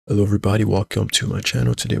Hello everybody, welcome to my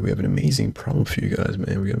channel. Today we have an amazing problem for you guys,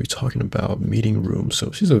 man. We're gonna be talking about meeting rooms. So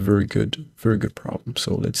this is a very good problem.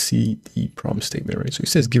 So let's see the problem statement, right? So it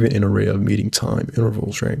says given an array of meeting time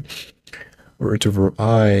intervals, right? Where interval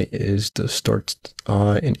I is the start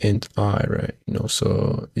I and end I, right?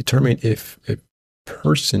 So determine if a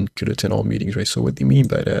person could attend all meetings, right? So what do you mean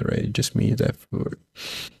by that, right? It just means that for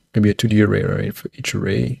gonna be a 2D array, right? For each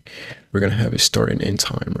array, we're gonna have a start and end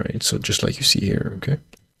time, right? So just like you see here, okay?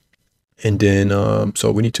 And then,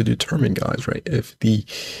 so we need to determine, guys, right, if the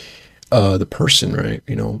person, right,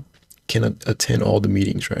 can attend all the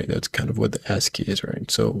meetings, right? That's kind of what the ASCII is,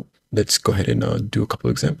 right? So let's go ahead and do a couple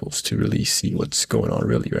of examples to really see what's going on,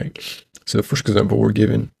 really, right? So the first example, we're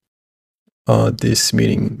given this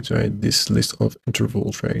meetings, right? This list of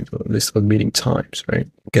intervals, right? A list of meeting times, right?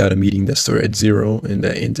 Got a meeting that starts at 0 and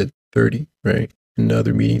that ends at 30, right?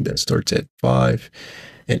 Another meeting that starts at 5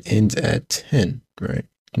 and ends at 10, right?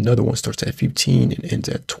 Another one starts at 15 and ends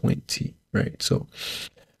at 20, right? So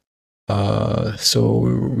we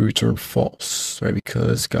return false, right?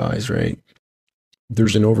 Because guys, right,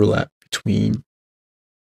 there's an overlap between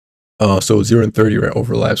so 0 and 30, right,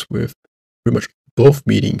 overlaps with pretty much both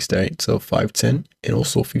meetings, right? So 5, 10, and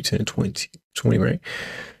also 15 and 20, right?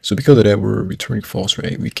 So because of that, we're returning false,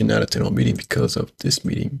 right? We cannot attend all meeting because of this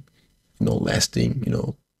meeting, lasting,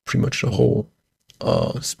 pretty much the whole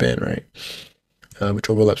span, right?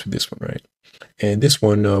 Which overlaps with this one, right? And this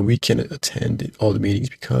one, we can attend all the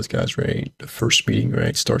meetings because, guys, right, the first meeting,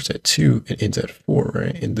 right, starts at 2 and ends at 4,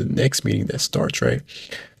 right? And the next meeting that starts, right,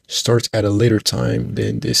 starts at a later time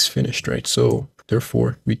than this finished, right? So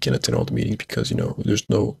therefore, we can attend all the meetings because, there's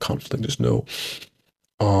no conflict, there's no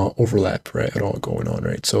overlap, right, at all going on,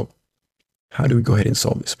 right? So how do we go ahead and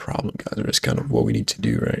solve this problem, guys? That's kind of what we need to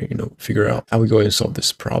do, right? Figure out how we go ahead and solve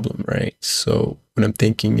this problem, right? So what I'm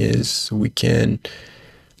thinking is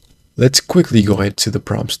let's quickly go ahead to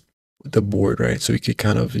the board, right? So we could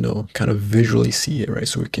kind of visually see it, right?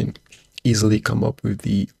 So we can easily come up with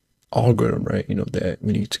the algorithm, right? That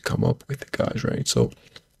we need to come up with, guys, right? So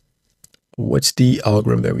what's the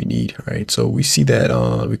algorithm that we need, right? So we see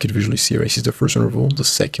that we could visually see, right? This is the first interval, the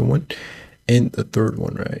second one, and the third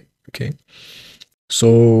one, right? Okay.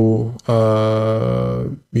 So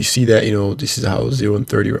we see that, this is how 0 and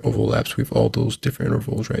 30 overlaps with all those different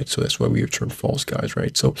intervals, right? So that's why we return false, guys,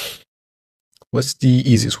 right? So what's the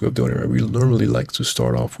easiest way of doing it, right? We normally like to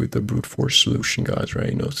start off with the brute force solution, guys,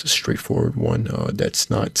 right? It's a straightforward one that's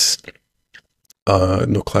not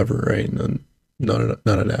no clever, right? None of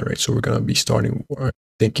that, right? So we're gonna be starting. Our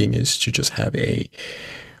thinking is to just have a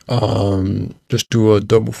just do a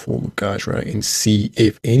double for loop, guys, right, and see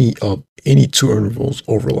if any two intervals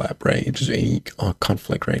overlap, right? If there's any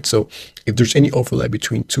conflict, right? So if there's any overlap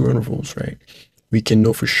between two intervals, right, we can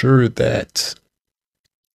know for sure that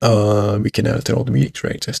we can attend all the meetings,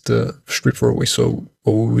 right? That's the straightforward way. So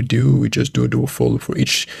what we would do, we just do a double for loop for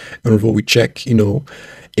each interval. We check,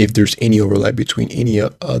 if there's any overlap between any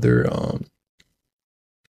other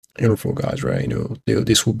interval, guys, right?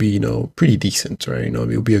 This will be, pretty decent, right?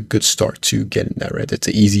 It'll be a good start to getting that, right? That's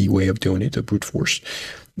an easy way of doing it. The brute force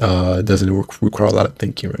doesn't require a lot of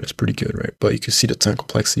thinking, right? It's pretty good, right? But you can see the time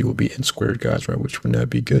complexity will be n squared, guys, right? Which would not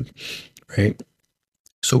be good, right?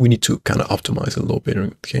 So we need to kind of optimize a little bit.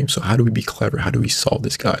 Okay, so how do we be clever? How do we solve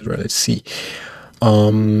this, guys, right? Let's see.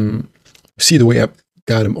 See the way I've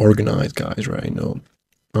got them organized, guys, right?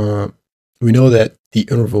 We know that the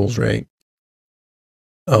intervals, right?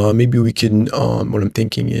 Maybe we can, what I'm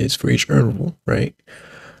thinking is for each interval, right?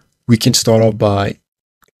 We can start off by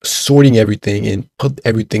sorting everything and put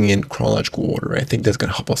everything in chronological order, right? I think that's going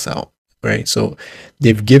to help us out, right? So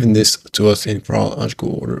they've given this to us in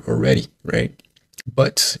chronological order already, right?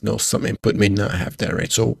 But, some input may not have that,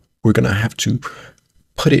 right? So we're going to have to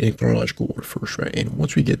put it in chronological order first, right? And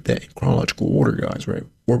once we get that in chronological order, guys, right,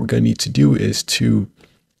 what we're going to need to do is to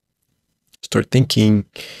start thinking,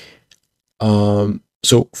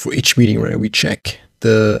 so for each meeting, right, we check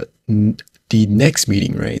the next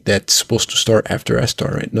meeting, right, that's supposed to start after I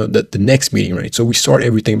start, right? No, the next meeting, right? So we start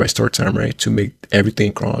everything by start time, right, to make everything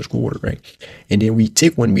in chronological order, right? And then we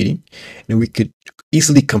take one meeting and we could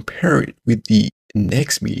easily compare it with the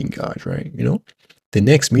next meeting, guys, right? The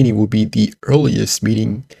next meeting will be the earliest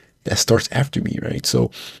meeting that starts after me, right? So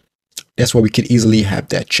that's why we could easily have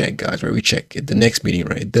that check, guys, right? We check the next meeting,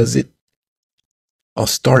 right? Does it I'll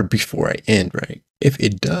start before I end, right? If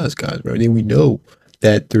it does, guys, right, then we know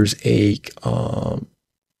that there's a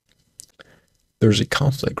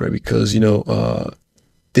conflict, right? Because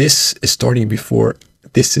this is starting before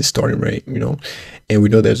this is starting, right? And we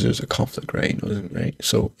know that there's a conflict, right? Right?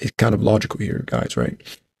 So it's kind of logical here, guys, right?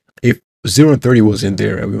 If 0 and 30 was in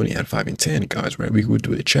there, right? We only had 5 and 10, guys, right? We would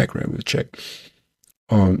do the check, right? We would check.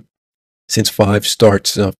 Since 5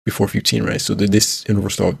 starts before 15, right? So this interval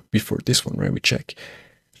start before this one, right? We check.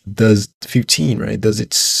 Does 15, right? Does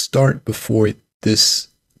it start before this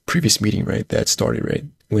previous meeting, right? That started, right?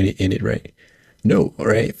 When it ended, right? No, all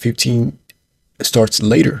right? 15 starts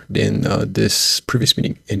later than this previous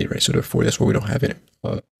meeting ended, right? So therefore, that's why we don't have it.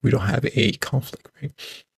 We don't have a conflict, right?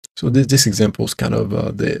 So this example is kind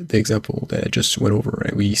of the example that I just went over,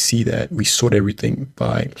 right? We see that we sort everything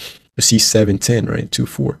by we see 7, 10, right? 2,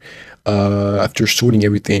 4. After sorting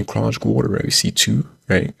everything in chronological order, right? We see 2,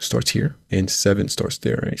 right? Starts here, and 7 starts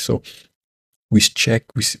there, right? So we check.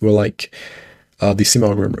 We're like the same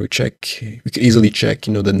algorithm. We check. We could easily check,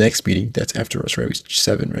 the next meeting that's after us, right? We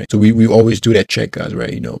 7, right? So we always do that check, guys,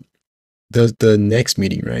 right? Does the next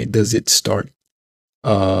meeting, right? Does it start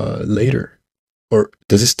later, or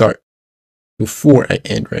does it start before I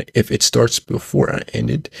end, right? If it starts before I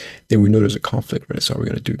ended, then we know there's a conflict, right? So we're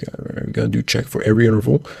gonna do, guys, right? We're gonna do check for every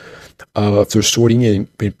interval. After sorting it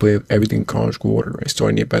and put everything in chronological order, right?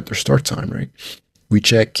 Starting it by their start time, right? We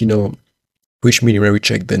check, which meeting, right? We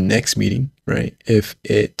check the next meeting, right? If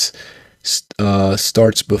it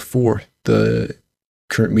starts before the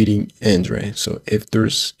current meeting ends, right? So if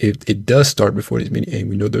it does start before this meeting and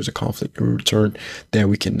we know there's a conflict, we return that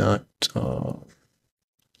we cannot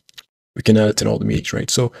attend all the meetings, right?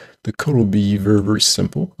 So the code will be very, very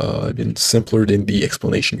simple, and simpler than the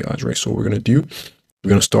explanation, guys, right? So what we're gonna do, we're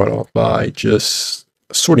gonna start off by just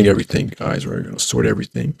sorting everything, guys, right? We're gonna sort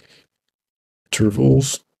everything.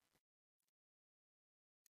 Intervals.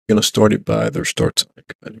 We're gonna start it by their start time.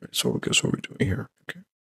 Right? So guess what we're doing here. Okay.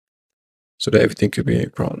 So that everything could be in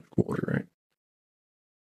chronological order, right?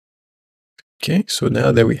 Okay, so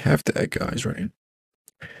now that we have that, guys, right?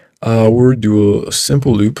 We'll do a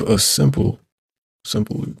simple loop, simple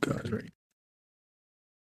loop, guys, right?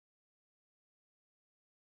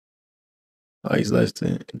 I is less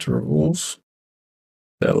than intervals,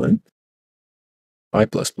 ln, I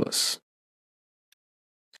plus plus.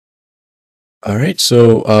 All right,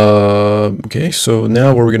 so okay, so now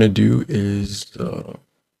what we're gonna do is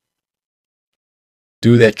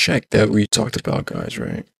do that check that we talked about, guys,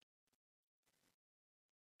 right?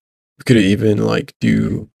 We could even like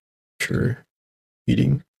do cur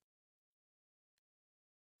meeting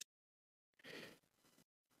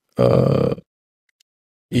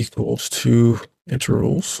equals to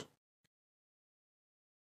intervals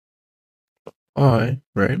I,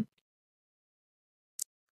 right?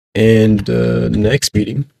 And the next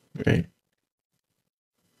meeting, right?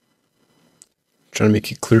 Trying to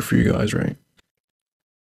make it clear for you guys, right?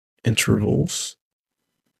 Intervals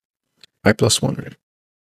I plus 1, right?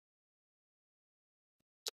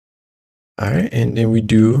 All right, and then we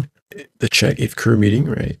do the check if current meeting,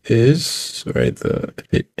 right, is, right,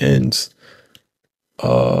 it ends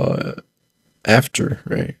after,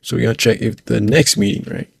 right? So we're gonna check if the next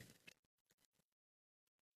meeting, right?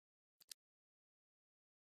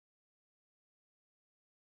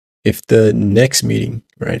 If the next meeting,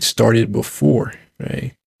 right, started before,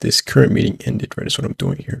 right, this current meeting ended, right? That's what I'm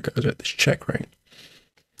doing here, guys. At this check, right?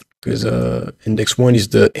 Because index 1 is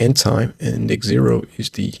the end time and index 0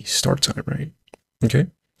 is the start time, right? Okay,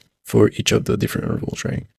 for each of the different intervals,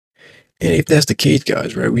 right? And if that's the case,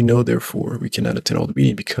 guys, right, we know therefore we cannot attend all the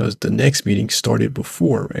meeting because the next meeting started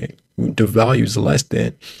before, right? The value is less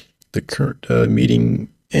than the current meeting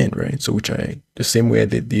end, right? So the same way I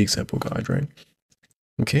did the example, guys, right?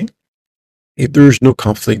 Okay. If there's no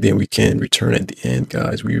conflict, then we can return at the end,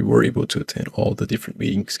 guys. We were able to attend all the different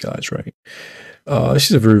meetings, guys, right?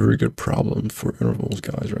 This is a very, very good problem for intervals,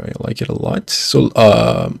 guys, right? I like it a lot. So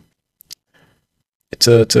it's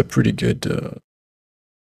a pretty good,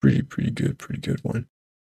 pretty good one.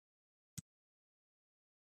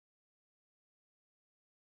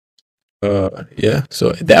 Yeah,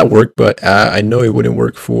 so that worked, but I know it wouldn't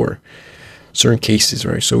work for certain cases,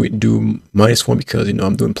 right? So we do -1 because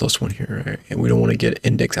I'm doing +1 here, right? And we don't want to get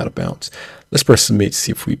index out of bounds. Let's press submit to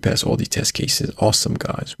see if we pass all the test cases. Awesome,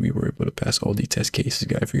 guys. We were able to pass all the test cases,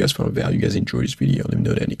 guys. If you guys found value, you guys enjoyed this video, let me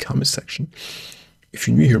know that in the comment section. If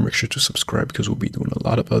you're new here, make sure to subscribe because we'll be doing a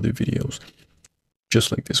lot of other videos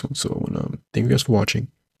just like this one. So thank you guys for watching,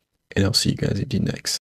 and I'll see you guys in the next.